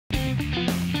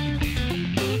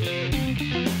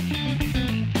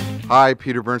Hi,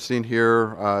 Peter Bernstein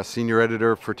here, Senior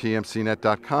Editor for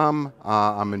TMCnet.com.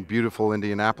 I'm in beautiful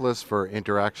Indianapolis for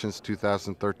Interactions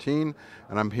 2013,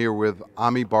 and I'm here with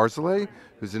Ami Barzelay,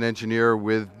 who's an engineer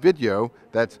with Vidyo.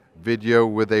 That's Vidyo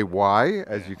with a Y,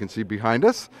 as you can see behind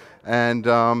us. And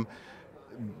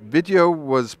Vidyo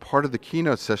was part of the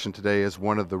keynote session today as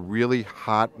one of the really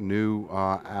hot new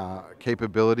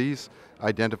capabilities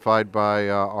identified by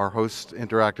our host,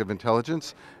 Interactive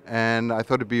Intelligence. And I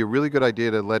thought it'd be a really good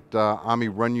idea to let Ami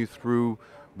run you through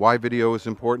why video is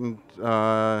important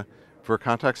for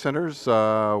contact centers,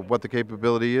 what the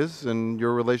capability is, and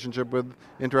your relationship with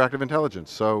Interactive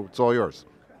Intelligence. So it's all yours.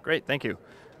 Great, thank you.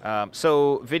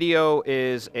 So Vidyo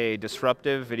is a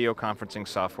disruptive video conferencing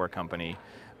software company.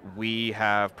 We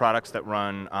have products that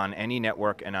run on any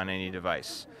network and on any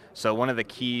device. So one of the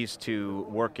keys to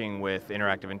working with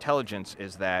Interactive Intelligence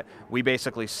is that we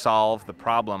basically solve the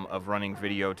problem of running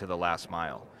video to the last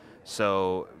mile.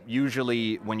 So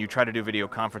usually when you try to do video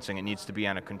conferencing, it needs to be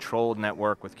on a controlled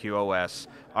network with QoS.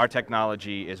 Our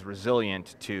technology is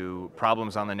resilient to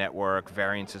problems on the network,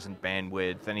 variances in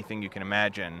bandwidth, anything you can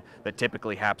imagine that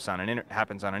typically happens on an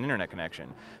internet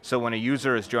connection. So when a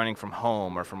user is joining from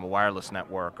home or from a wireless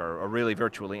network or really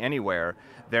virtually anywhere,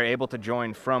 they're able to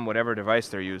join from whatever device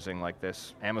they're using, like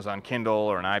this Amazon Kindle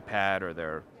or an iPad or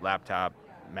their laptop,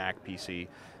 Mac, PC.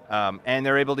 And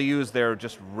they're able to use their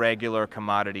just regular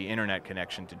commodity internet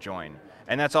connection to join.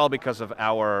 And that's all because of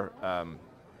our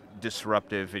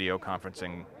disruptive video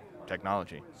conferencing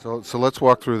technology. So let's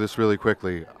walk through this really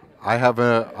quickly. I have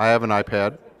an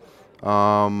iPad.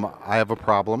 I have a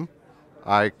problem.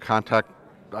 I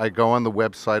go on the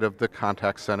website of the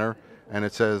contact center, and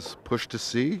it says push to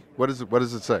see. What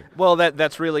does it say? Well,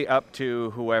 that's really up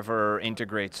to whoever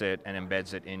integrates it and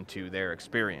embeds it into their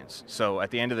experience. So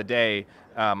at the end of the day,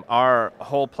 our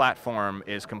whole platform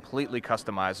is completely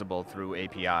customizable through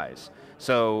APIs.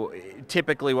 So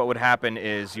typically what would happen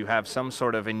is you have some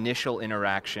sort of initial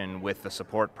interaction with the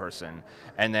support person,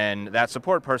 and then that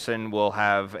support person will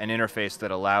have an interface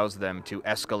that allows them to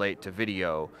escalate to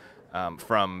video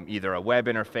from either a web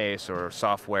interface or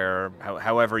software,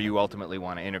 however you ultimately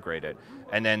want to integrate it.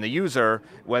 And then the user,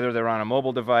 whether they're on a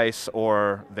mobile device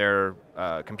or their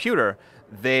computer,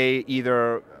 they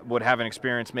either would have an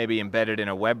experience maybe embedded in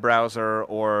a web browser,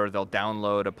 or they'll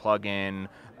download a plugin,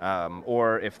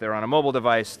 or if they're on a mobile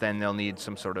device, then they'll need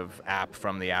some sort of app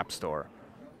from the App Store.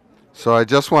 So I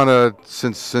just want to,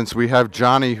 since we have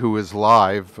Johnny who is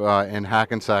live in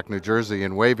Hackensack, New Jersey,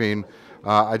 and waving,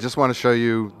 I just want to show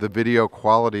you the video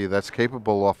quality that's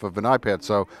capable off of an iPad.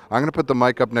 So I'm going to put the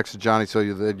mic up next to Johnny so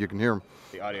that you can hear him.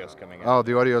 The audio's coming out. Oh,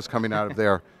 the audio's coming out of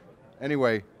there.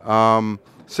 Anyway,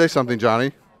 say something,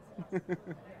 Johnny.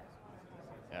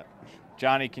 Yeah.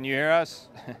 Johnny, can you hear us?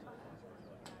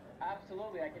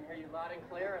 Absolutely, I can hear you loud and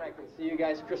clear, and I can see you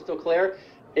guys crystal clear.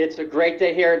 It's a great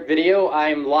day here at Vidyo.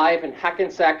 I'm live in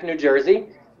Hackensack, New Jersey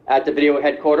at the Vidyo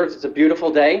headquarters. It's a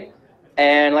beautiful day.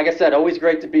 And like I said, always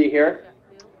great to be here.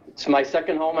 It's my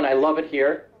second home, and I love it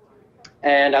here.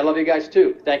 And I love you guys,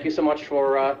 too. Thank you so much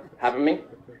for having me.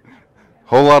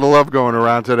 Whole lot of love going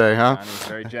around today, huh? Johnny's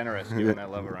very generous giving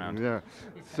that love around. Yeah.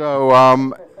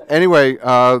 So anyway,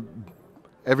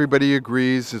 everybody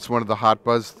agrees it's one of the hot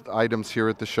buzz items here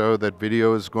at the show that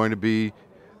video is going to be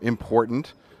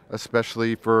important,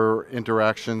 especially for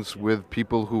interactions with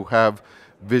people who have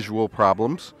visual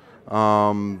problems.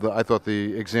 I thought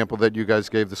the example that you guys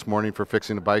gave this morning for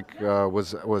fixing a bike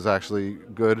was actually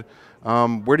good.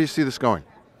 Where do you see this going?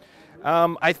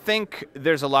 I think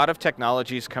there's a lot of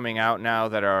technologies coming out now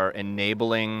that are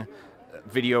enabling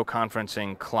video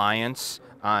conferencing clients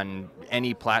on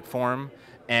any platform,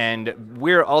 and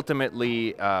we're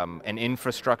ultimately an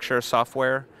infrastructure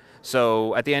software.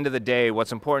 So at the end of the day,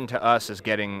 what's important to us is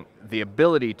getting the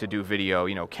ability to do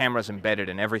video, cameras embedded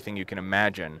in everything you can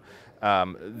imagine.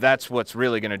 That's what's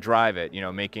really going to drive it,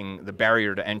 making the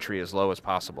barrier to entry as low as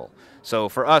possible. So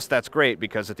for us, that's great,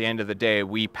 because at the end of the day,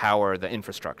 we power the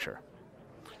infrastructure.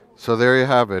 So there you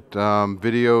have it.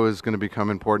 Video is going to become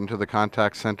important to the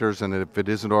contact centers, and if it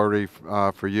isn't already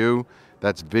for you,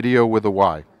 that's Vidyo with a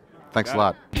Y. Thanks a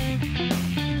lot.